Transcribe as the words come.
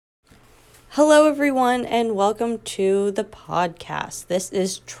Hello, everyone, and welcome to the podcast. This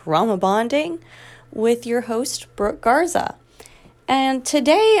is Trauma Bonding with your host, Brooke Garza. And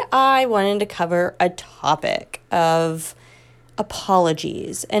today I wanted to cover a topic of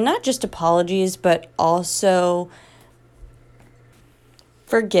apologies, and not just apologies, but also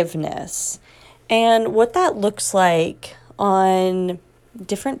forgiveness and what that looks like on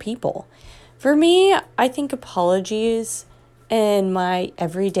different people. For me, I think apologies in my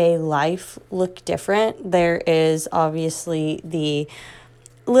everyday life look different. There is obviously the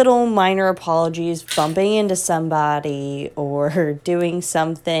little minor apologies, bumping into somebody or doing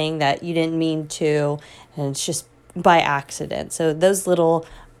something that you didn't mean to, and it's just by accident. So those little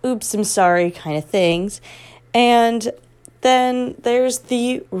oops, I'm sorry kind of things. And then there's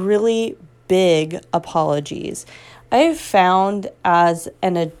the really big apologies. I've found as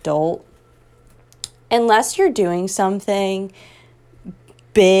an adult, unless you're doing something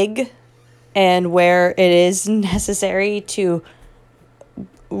big and where it is necessary to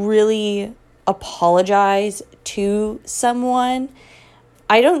really apologize to someone,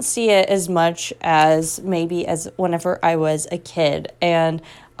 I don't see it as much as maybe as whenever I was a kid. And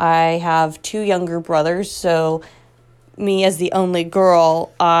I have two younger brothers, so me as the only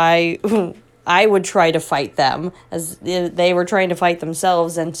girl, I would try to fight them as they were trying to fight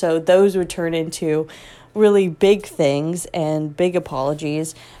themselves, and so those would turn into really big things and big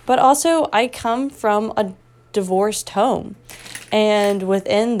apologies. But also, I come from a divorced home, and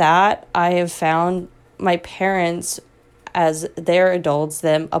within that, I have found my parents, as their adults,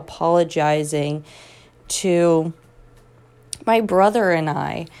 them apologizing to my brother and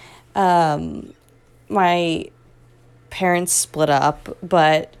I. My parents split up,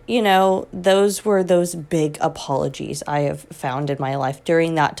 but those were those big apologies I have found in my life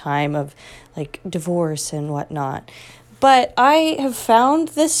during that time of like divorce and whatnot. But I have found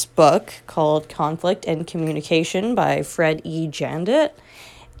this book called Conflict and Communication by Fred E. Jandit,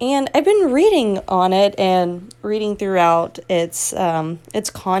 and I've been reading on it and reading throughout its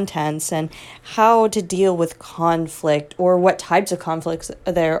contents and how to deal with conflict or what types of conflicts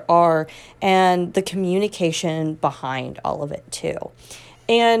there are and the communication behind all of it too.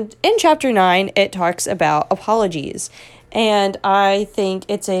 And in chapter 9, it talks about apologies. And I think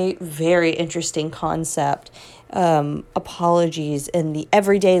it's a very interesting concept. Apologies in the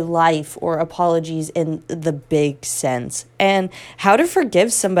everyday life or apologies in the big sense, and how to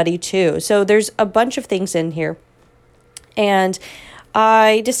forgive somebody too. So there's a bunch of things in here. And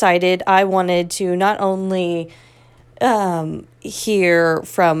I decided I wanted to not only hear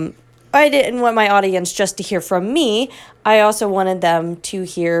from, I didn't want my audience just to hear from me, I also wanted them to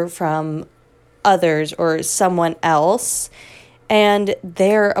hear from others or someone else and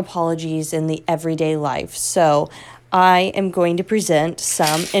their apologies in the everyday life. So I am going to present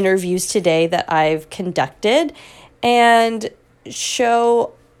some interviews today that I've conducted and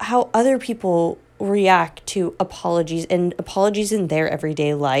show how other people react to apologies and apologies in their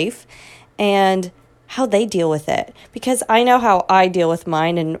everyday life and how they deal with it. Because I know how I deal with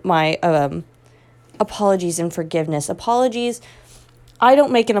mine and my apologies and forgiveness. Apologies, I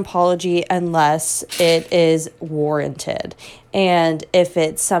don't make an apology unless it is warranted and if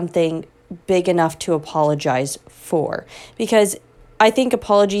it's something big enough to apologize for. Because I think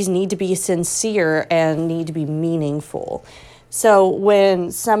apologies need to be sincere and need to be meaningful. So when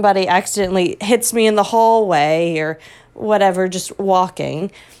somebody accidentally hits me in the hallway or whatever, just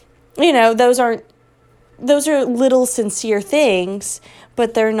walking, those are little sincere things,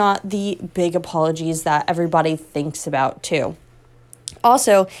 but they're not the big apologies that everybody thinks about too.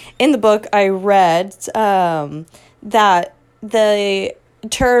 Also, in the book, I read that the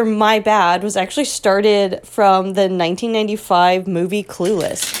term "my bad" was actually started from the 1995 movie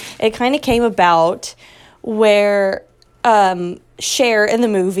Clueless. It kind of came about where Cher in the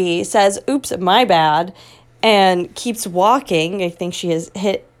movie says, "Oops, my bad," and keeps walking. I think she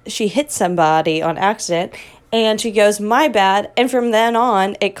hit somebody on accident. And she goes, "My bad." And from then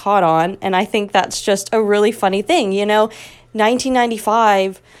on, it caught on. And I think that's just a really funny thing.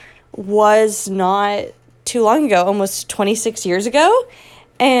 1995 was not too long ago, almost 26 years ago.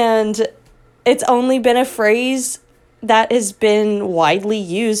 And it's only been a phrase that has been widely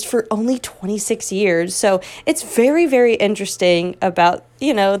used for only 26 years. So it's very, very interesting about,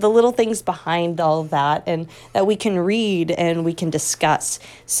 the little things behind all of that and that we can read and we can discuss.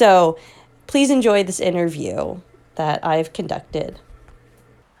 So please enjoy this interview that I've conducted.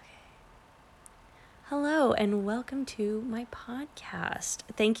 Hello, and welcome to my podcast.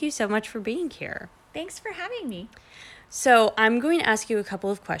 Thank you so much for being here. Thanks for having me. So I'm going to ask you a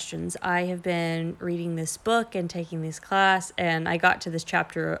couple of questions. I have been reading this book and taking this class, and I got to this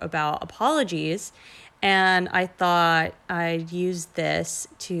chapter about apologies, and I thought I'd use this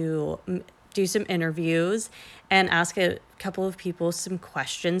to do some interviews and ask a couple of people some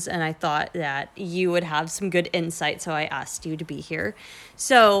questions, and I thought that you would have some good insight, so I asked you to be here.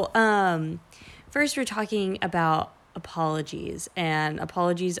 So, first, we're talking about apologies, and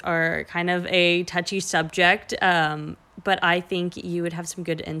apologies are kind of a touchy subject, but I think you would have some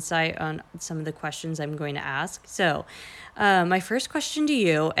good insight on some of the questions I'm going to ask. So, my first question to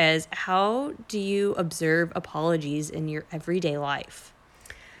you is, how do you observe apologies in your everyday life?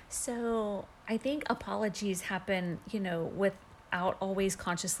 So I think apologies happen, without always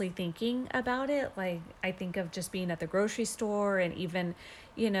consciously thinking about it. Like I think of just being at the grocery store and even,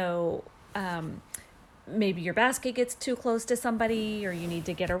 you know, um, maybe your basket gets too close to somebody or you need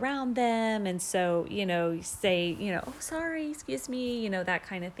to get around them. And so, you say, oh, sorry, excuse me, that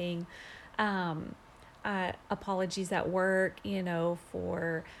kind of thing. Um, Apologies at work,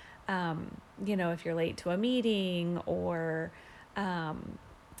 for, if you're late to a meeting or, um,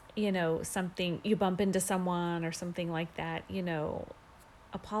 something you bump into someone or something like that,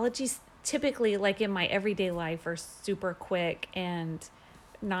 apologies typically, like in my everyday life, are super quick and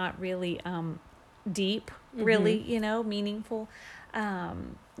not really deep, really, Mm-hmm. meaningful.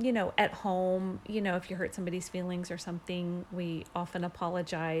 At home, if you hurt somebody's feelings or something, we often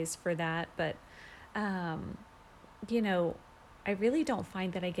apologize for that. But, um, you know, I really don't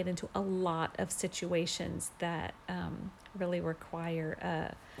find that I get into a lot of situations that really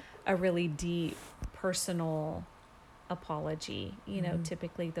require a really deep personal apology.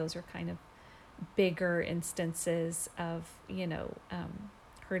 Typically those are kind of bigger instances of,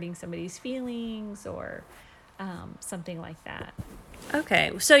 hurting somebody's feelings or something like that.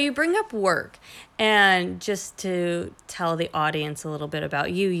 Okay, so you bring up work, and just to tell the audience a little bit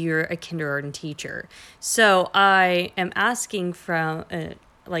about you, you're a kindergarten teacher. So I am asking from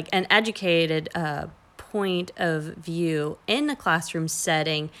like an educated point of view in a classroom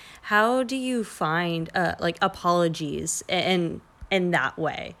setting. How do you find like apologies in that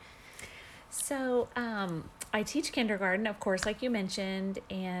way? So I teach kindergarten, of course, like you mentioned,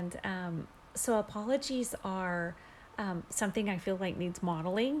 and so apologies are something I feel like needs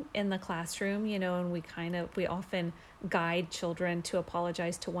modeling in the classroom, and we often guide children to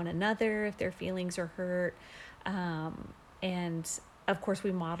apologize to one another if their feelings are hurt, and of course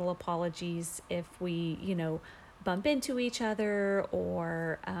we model apologies if we, bump into each other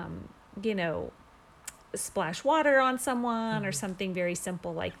or you know splash water on someone or something very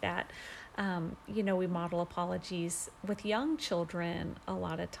simple like that. We model apologies with young children a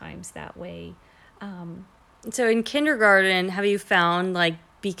lot of times that way. Um, So in kindergarten, have you found like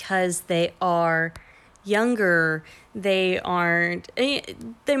because they are younger, they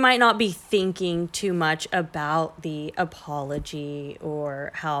might not be thinking too much about the apology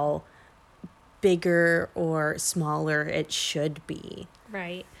or how bigger or smaller it should be.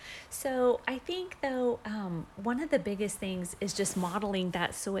 right. So I think, though, one of the biggest things is just modeling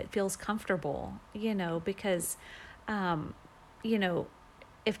that so it feels comfortable, because, um, you know,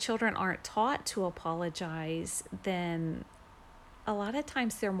 if children aren't taught to apologize, then a lot of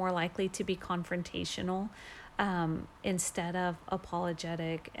times they're more likely to be confrontational instead of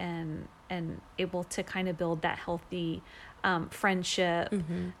apologetic and able to kind of build that healthy friendship.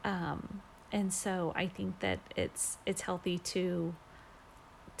 Mm-hmm. And so I think that it's healthy to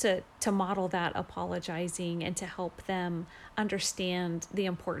model that apologizing and to help them understand the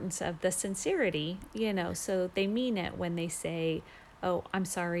importance of the sincerity, so they mean it when they say, oh, I'm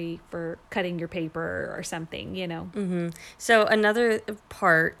sorry for cutting your paper or something. Mm-hmm. So another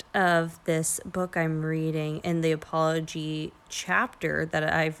part of this book I'm reading in the apology chapter that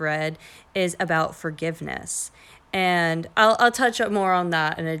I've read is about forgiveness. And I'll touch up more on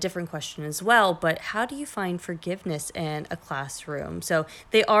that in a different question as well. But how do you find forgiveness in a classroom? So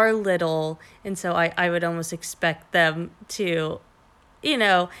they are little, and so I would almost expect them to, you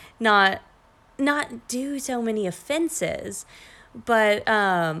know, not not do so many offenses. But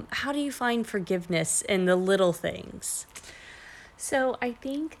how do you find forgiveness in the little things? So I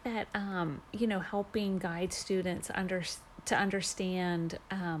think that helping guide students to understand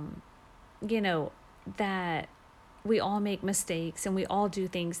that we all make mistakes and we all do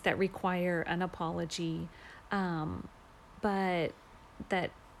things that require an apology, but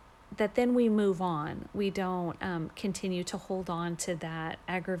that then we move on. We don't continue to hold on to that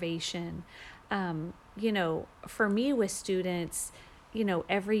aggravation. For me with students,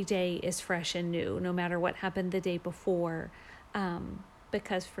 every day is fresh and new, no matter what happened the day before.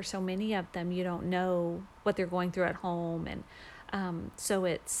 because for so many of them, you don't know what they're going through at home. And so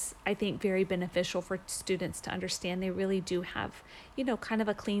it's, I think, very beneficial for students to understand they really do have, kind of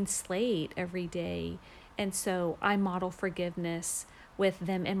a clean slate every day. And so I model forgiveness with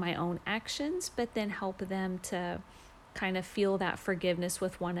them in my own actions, but then help them to kind of feel that forgiveness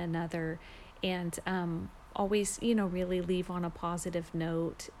with one another. And always, really leave on a positive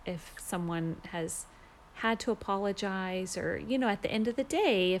note if someone has had to apologize, or, at the end of the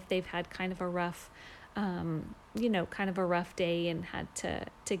day, if they've had kind of a rough kind of a rough day and had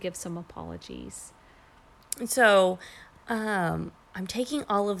to give some apologies. So, I'm taking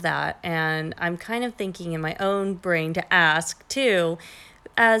all of that and I'm kind of thinking in my own brain to ask too,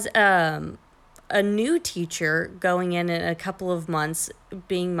 as a new teacher going in a couple of months,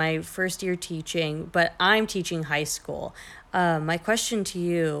 being my first year teaching, but I'm teaching high school. My question to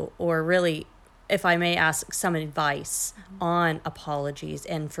you, or really, if I may ask some advice on apologies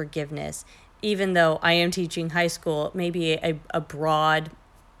and forgiveness, even though I am teaching high school, maybe a broad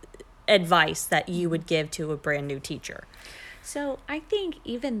advice that you would give to a brand new teacher. So I think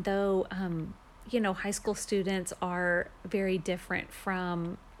even though, high school students are very different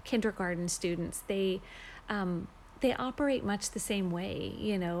from kindergarten students, they operate much the same way,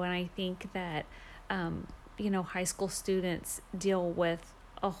 and I think that, high school students deal with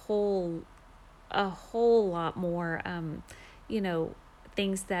a whole lot more,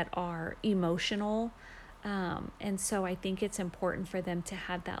 things that are emotional. And so I think it's important for them to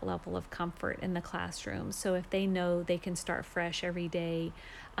have that level of comfort in the classroom. So if they know they can start fresh every day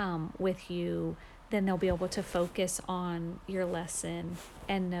with you, then they'll be able to focus on your lesson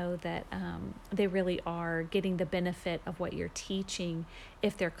and know that they really are getting the benefit of what you're teaching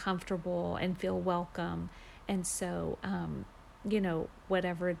if they're comfortable and feel welcome. And so,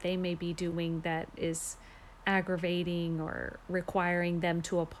 whatever they may be doing that is aggravating or requiring them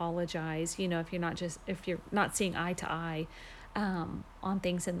to apologize, if you're not seeing eye to eye on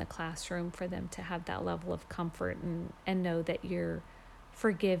things in the classroom, for them to have that level of comfort and know that you're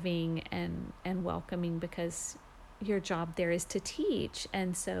forgiving and welcoming, because your job there is to teach.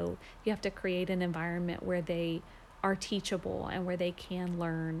 And so you have to create an environment where they are teachable and where they can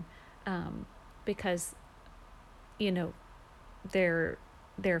learn, because they're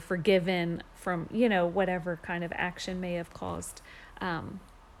forgiven from whatever kind of action may have caused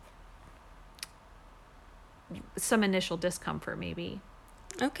some initial discomfort, maybe.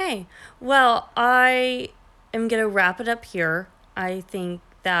 Okay. Well, I am going to wrap it up here. I think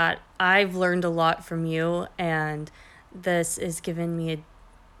that I've learned a lot from you, and this has given me a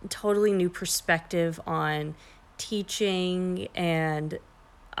totally new perspective on teaching, and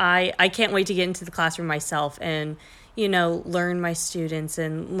I can't wait to get into the classroom myself and learn my students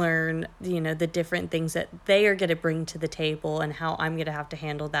and learn the different things that they are going to bring to the table and how I'm going to have to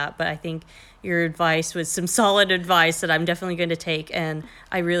handle that. But I think your advice was some solid advice that I'm definitely going to take, and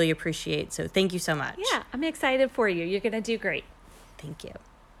I really appreciate. So thank you so much. Yeah, I'm excited for you. You're going to do great. Thank you.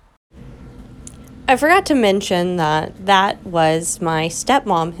 I forgot to mention that was my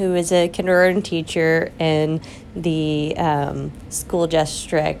stepmom, who is a kindergarten teacher in the school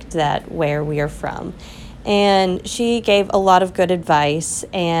district where we are from. And she gave a lot of good advice,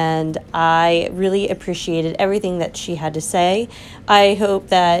 and I really appreciated everything that she had to say. I hope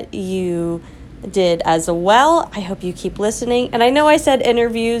that you did as well. I hope you keep listening. And I know I said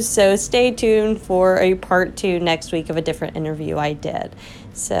interviews, so stay tuned for a part 2 next week of a different interview I did.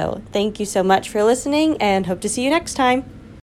 So thank you so much for listening, and hope to see you next time.